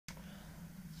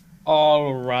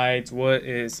All right, what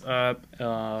is up?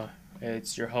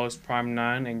 It's your host Prime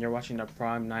Nine, and you're watching the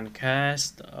Prime Nine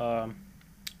Cast.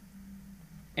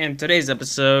 And today's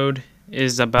episode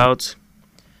is about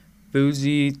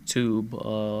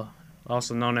FouseyTube,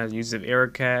 also known as Yusuf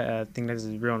Ericat. I think that's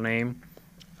his real name.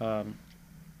 Um,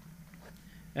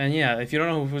 and yeah, if you don't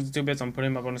know who FouseyTube is, I'm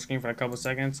putting him up on the screen for a couple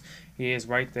seconds. He is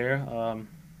right there. And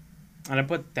I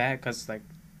put that because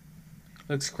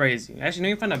looks crazy. Actually,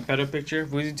 you can find a better picture.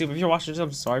 FouseyTube. If you're watching this,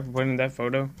 I'm sorry for putting that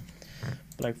photo.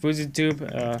 Like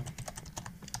FouseyTube,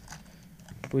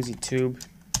 FouseyTube,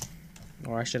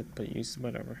 or I should put use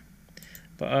whatever.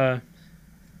 But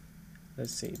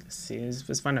let's see.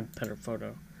 Let's find a better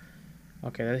photo.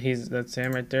 Okay, that's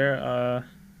him right there.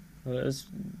 Let's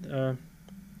I'm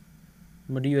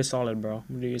gonna do you a solid, bro. I'm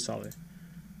gonna do you a solid.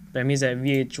 That means that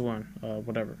VH1,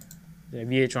 whatever. Yeah,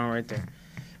 VH1 right there.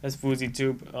 That's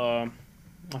FouseyTube.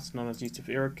 Also known as YouTube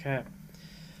Ericat.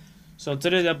 So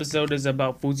today's episode is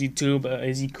about FouseyTube.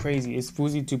 Is he crazy? Is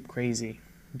FouseyTube crazy?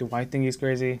 Do I think he's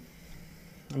crazy?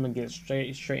 I'm gonna get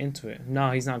straight into it.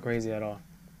 No, he's not crazy at all.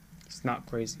 He's not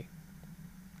crazy.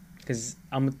 Cause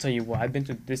I'm gonna tell you what, I've been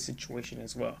through this situation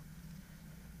as well,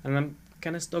 and I'm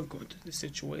kind of still going through this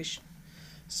situation.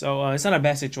 So it's not a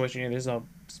bad situation either.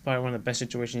 It's probably one of the best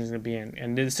situations he's gonna be in,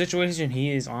 and the situation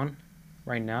he is on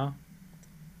right now,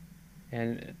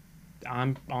 and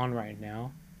I'm on right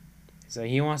now, is that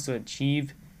he wants to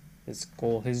achieve his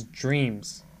goal, his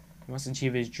dreams. He wants to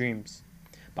achieve his dreams.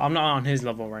 But I'm not on his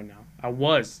level right now. I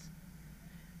was.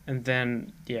 And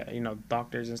then, yeah,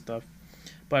 doctors and stuff.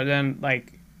 But then,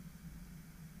 like,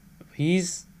 he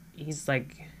just,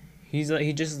 like, his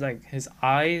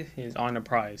eye is on a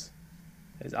prize.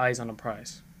 His eye is on a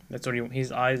prize. That's what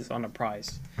his eye is on a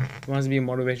prize. He wants to be a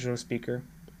motivational speaker.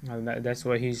 That's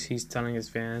what he's telling his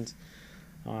fans.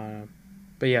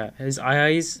 But yeah, his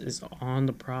eyes is on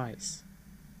the prize.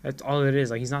 That's all it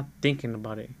is. Like, he's not thinking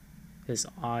about it. His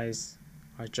eyes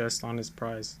are just on his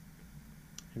prize.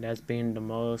 And that's being the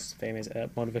most famous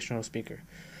motivational speaker.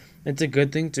 It's a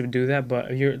good thing to do that,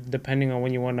 but you're depending on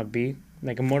when you want to be.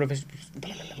 Like a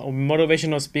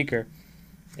motivational speaker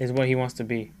is what he wants to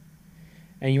be.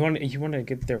 And you want to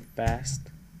get there fast.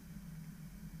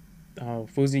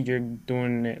 Fousey, you're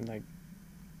doing it like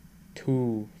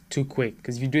too quick.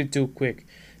 Because if you do it too quick,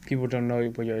 people don't know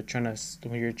what you're trying to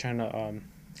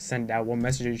send out. What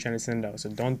message are you trying to send out? So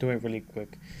don't do it really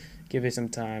quick. Give it some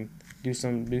time. Do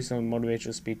some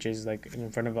motivational speeches like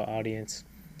in front of an audience,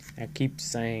 and keep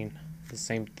saying the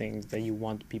same things that you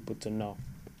want people to know.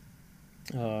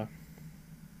 But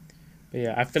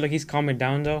yeah, I feel like he's calming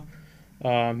down though.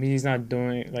 He's not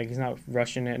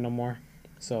rushing it no more.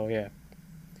 So yeah,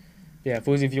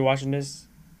 Fousey, if you're watching this,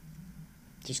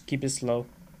 just keep it slow.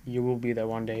 You will be there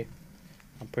one day.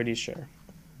 I'm pretty sure.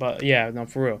 But yeah, no,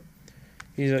 for real.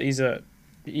 He's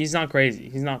not crazy.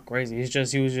 He's not crazy.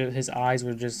 His eyes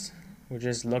were just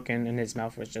looking, and his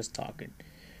mouth was just talking.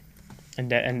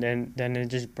 And then it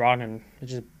just brought him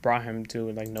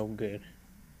to like no good.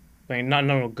 Like not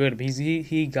no good, but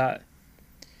he got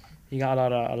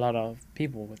a lot of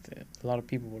people with it. A lot of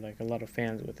people, like a lot of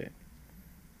fans with it.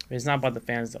 It's not about the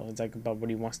fans though. It's like about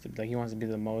what he wants to be. Like he wants to be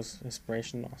the most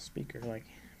inspirational speaker. Like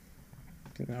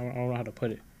I don't know how to put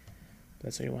it.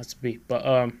 That's what he wants to be.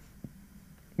 But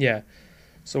yeah.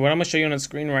 So what I'm gonna show you on the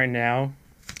screen right now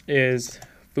is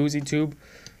FouseyTube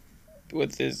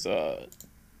with his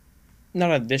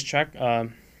not a diss track.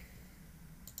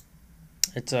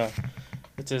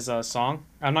 It's his song.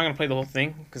 I'm not gonna play the whole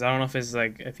thing because I don't know if it's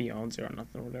like if he owns it or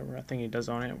nothing or whatever. I think he does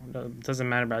own it. It doesn't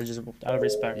matter, but I just out of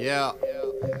respect. Yeah.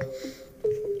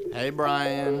 Hey,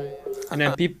 Brian. And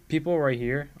then people right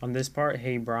here on this part,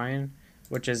 hey Brian,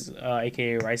 which is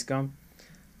AKA Rice Gum.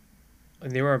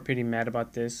 They were pretty mad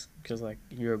about this because like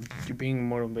you're being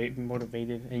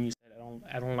motivated, and you said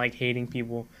I don't like hating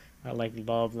people. I like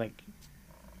love like.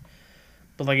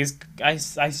 But like I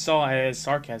saw it as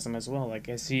sarcasm as well. Like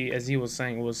as he was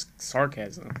saying, it was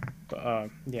sarcasm. But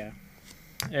yeah,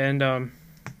 and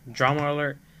drama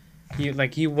alert.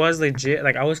 He was legit.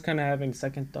 Like I was kind of having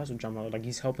second thoughts with drama alert. Like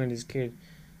he's helping this kid.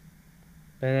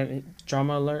 And then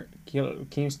drama alert.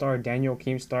 Keemstar, Daniel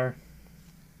Keemstar,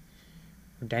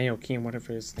 or Daniel Keem,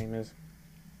 whatever his name is.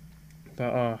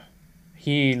 But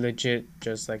he legit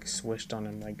just like switched on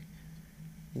him. Like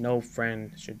no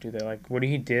friend should do that. Like what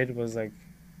he did was like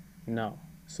no.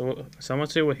 So I'm gonna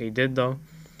say what he did though.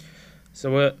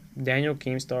 So what Daniel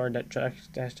Keemstar,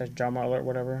 that drama alert,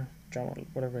 whatever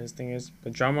his thing is.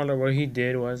 But drama alert, what he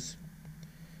did was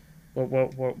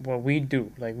what we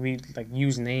do. Like we like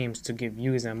use names to get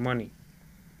views and money.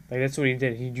 Like that's what he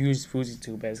did. He used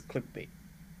FouseyTube as clickbait.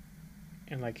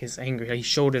 and like his anger. He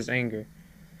showed his anger,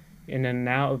 and then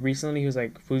now recently he was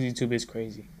like, "FouseyTube is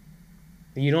crazy."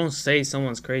 You don't say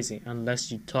someone's crazy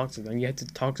unless you talk to them. You have to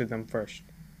talk to them first.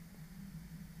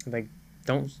 Like,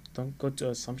 don't go to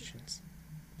assumptions.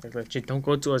 Like, legit, don't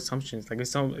go to assumptions. Like,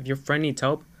 if your friend needs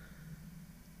help,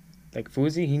 like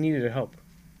Fousey, he needed help.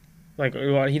 Like,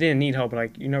 well, he didn't need help. But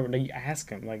like, you know, like, ask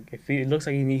him. Like, if it looks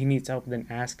like he needs help, then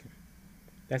ask him.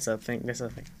 That's a thing. That's a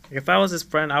thing. Like, if I was his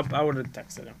friend, I would have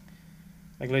texted him.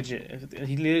 Like, legit.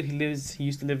 He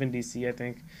used to live in DC, I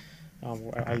think.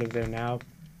 I live there now.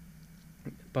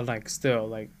 But like, still,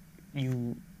 like,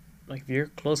 if you're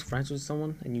close friends with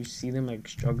someone and you see them like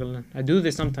struggling, I do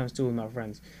this sometimes too with my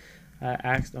friends. I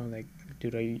ask them like,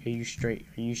 dude, are you straight?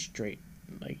 Are you straight?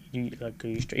 Like, are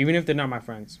you straight? Even if they're not my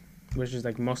friends, which is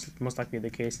like most likely the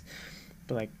case.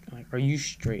 But like, are you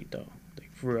straight though?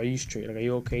 Like, for real, are you straight? Like, are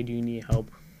you okay? Do you need help?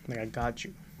 Like, I got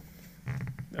you.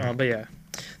 But yeah,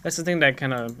 that's the thing that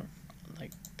kind of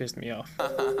like pissed me off.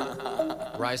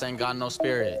 Rice ain't got no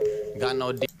spirit, got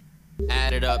no D.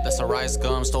 Added up, that's a rice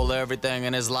gum, stole everything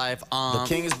in his life. The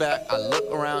king is back, I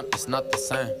look around, it's not the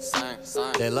same.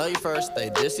 They love you first, they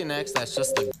diss you next, that's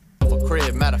just the of a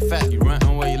crib. Matter of fact, you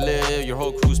renting where you live, your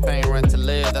whole crew's paying rent to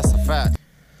live, that's a fact.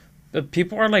 But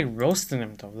people are like roasting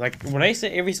him though. Like, what I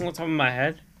say every single time in my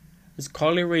head is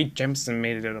Carly Rae Jepsen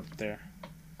made it up there.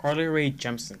 Carly Rae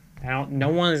Jepsen. No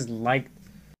one is like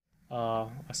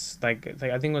like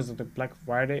I think it was the Black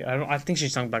Friday. I think she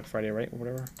sung Black Friday, right? Or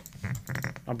whatever.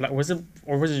 Was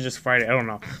it just Friday? I don't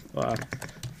know.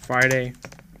 Friday.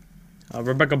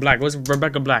 Rebecca Black. It was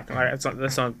Rebecca Black.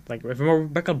 That's not like, if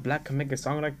Rebecca Black can make a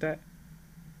song like that,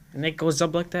 and it goes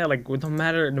up like that, like, it don't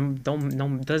matter.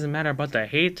 Doesn't matter about the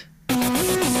hate.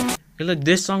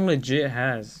 This song legit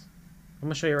has. I'm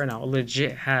gonna show you right now. It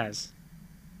legit has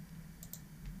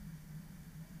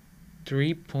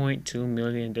 3.2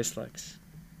 million dislikes.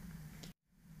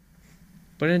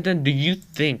 But then, do you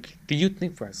think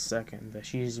for a second that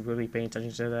she's really paying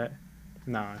attention to that?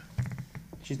 Nah,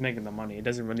 she's making the money. It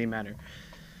doesn't really matter.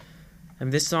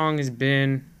 And this song has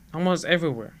been almost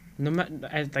everywhere. No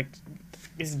matter, like,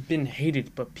 it's been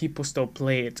hated, but people still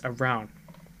play it around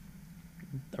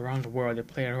the world. They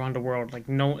play it around the world. Like,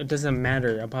 no, it doesn't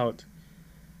matter about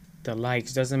the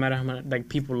likes. It doesn't matter how many like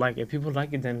people like it. If people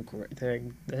like it, then great.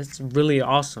 That's really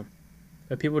awesome.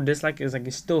 If people dislike it, it's like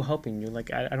it's still helping you.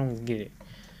 Like, I don't get it.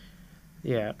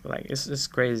 Yeah, like, it's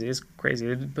crazy. It's crazy.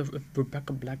 If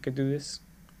Rebecca Black could do this,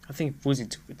 I think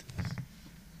FouseyTube could do this.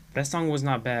 That song was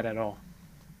not bad at all.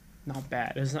 Not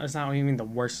bad. It's not even the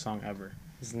worst song ever.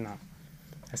 It's not.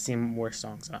 I've seen worse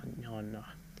songs on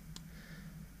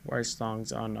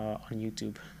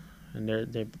YouTube, and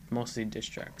they're mostly diss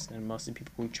tracks and mostly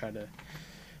people who try to,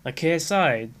 like,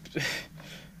 KSI.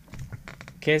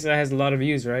 KSI has a lot of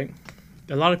views, right?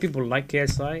 A lot of people like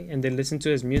KSI and they listen to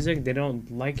his music. They don't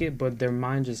like it, but their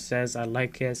mind just says, I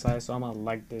like KSI, so I'm gonna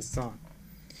like this song.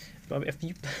 But if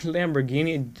you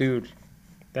Lamborghini, dude,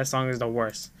 that song is the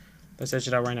worst. Let's search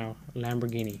it out right now.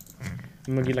 Lamborghini.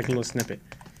 I'm gonna give like a little snippet.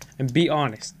 And be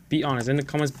honest in the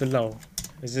comments below.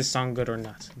 Is this song good or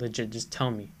not? Legit, just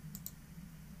tell me.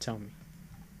 Tell me.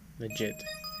 Legit.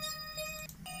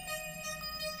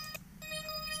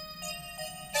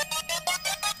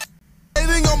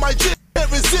 On my jet,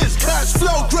 can't resist. Cash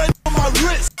flow, great on my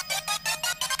wrist.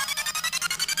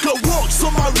 Got walks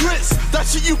on my wrist. That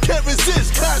shit you can't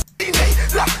resist. Cash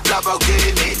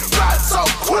Lamborghini, ride so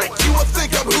quick you would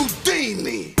think I'm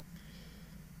Houdini.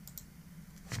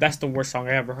 That's the worst song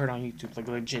I ever heard on YouTube. Like,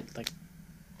 legit,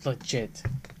 legit.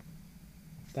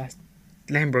 That's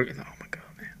Lamborghini. Oh my god,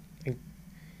 man.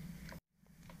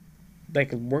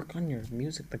 Like, work on your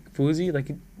music. Like, Fousey,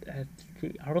 like, I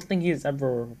don't think he hasn't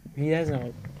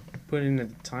put in the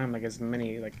time, like, as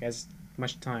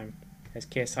much time as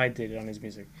KSI did on his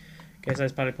music.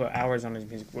 KSI's probably put hours on his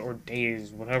music, or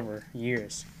days, whatever,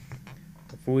 years.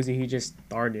 But Fousey, he just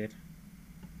started.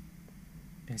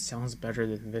 It sounds better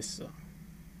than this song,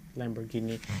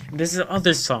 Lamborghini. And this is the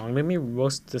other song. Let me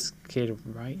roast this kid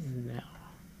right now.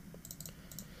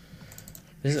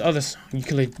 This is the other song.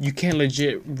 You can't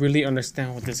legit really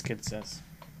understand what this kid says.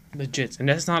 Legit. And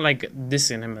that's not like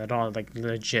dissing him at all. Like,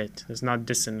 legit. It's not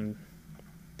dissing him.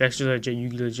 That's just legit.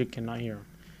 You legit cannot hear him.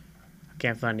 I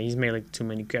can't find it. He's made like too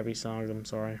many crappy songs. I'm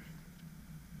sorry.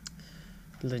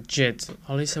 Legit.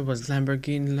 All he said was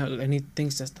Lamborghini, and he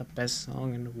thinks that's the best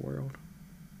song in the world.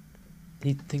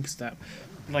 He thinks that.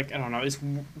 Like, I don't know.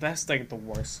 That's like the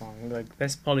worst song. Like,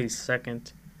 that's probably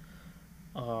second.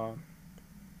 The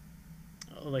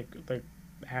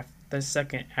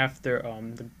second after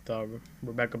the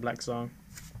Rebecca Black song.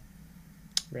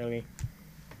 Really?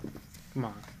 Come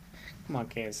on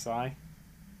KSI.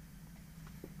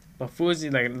 But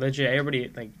Fousey, like legit,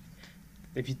 everybody like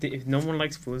if no one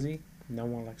likes Fousey, no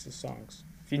one likes his songs.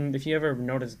 If you ever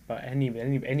notice about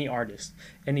any artist,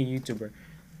 any YouTuber,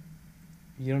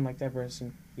 you don't like that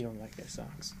person, you don't like their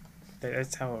songs.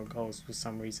 That's how it goes for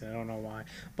some reason. I don't know why.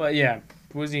 But yeah,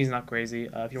 Fousey's not crazy.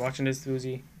 If you're watching this,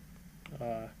 Fousey,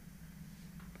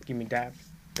 give me that,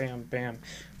 bam, bam.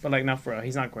 But like, not for real.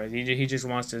 He's not crazy. He just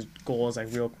wants his goals like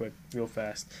real quick, real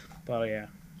fast. But yeah,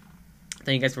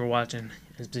 thank you guys for watching.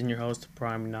 It's been your host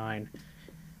Prime9.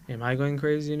 Am I going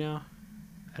crazy now?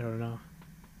 I don't know.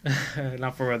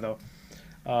 Not for real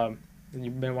though.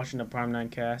 You've been watching the Prime9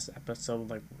 cast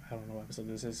episode, like, I don't know what episode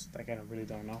this is, like, I really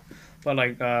don't know, but,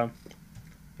 like, yeah,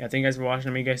 thank you guys for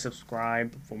watching. Make you guys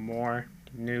subscribe for more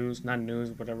news, not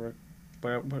news, whatever,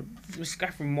 but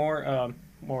subscribe for more,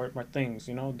 more things,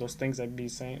 you know, those things I'd be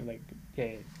saying, like,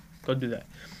 yeah, go do that.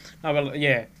 No, but,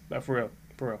 yeah, but for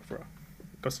real,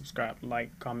 go subscribe,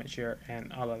 like, comment, share,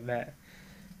 and all of that,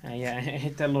 and, yeah,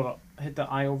 hit the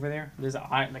eye over there. There's an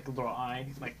eye, like, a little eye,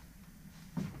 like,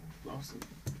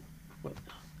 what?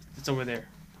 It's over there.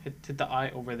 Hit the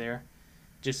eye over there.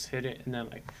 Just hit it, and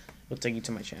then like it'll take you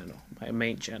to my channel, my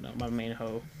main channel, my main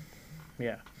hoe.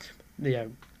 Yeah.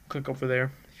 Click over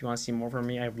there if you want to see more from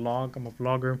me. I vlog. I'm a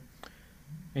vlogger,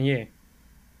 and yeah,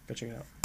 go check it out.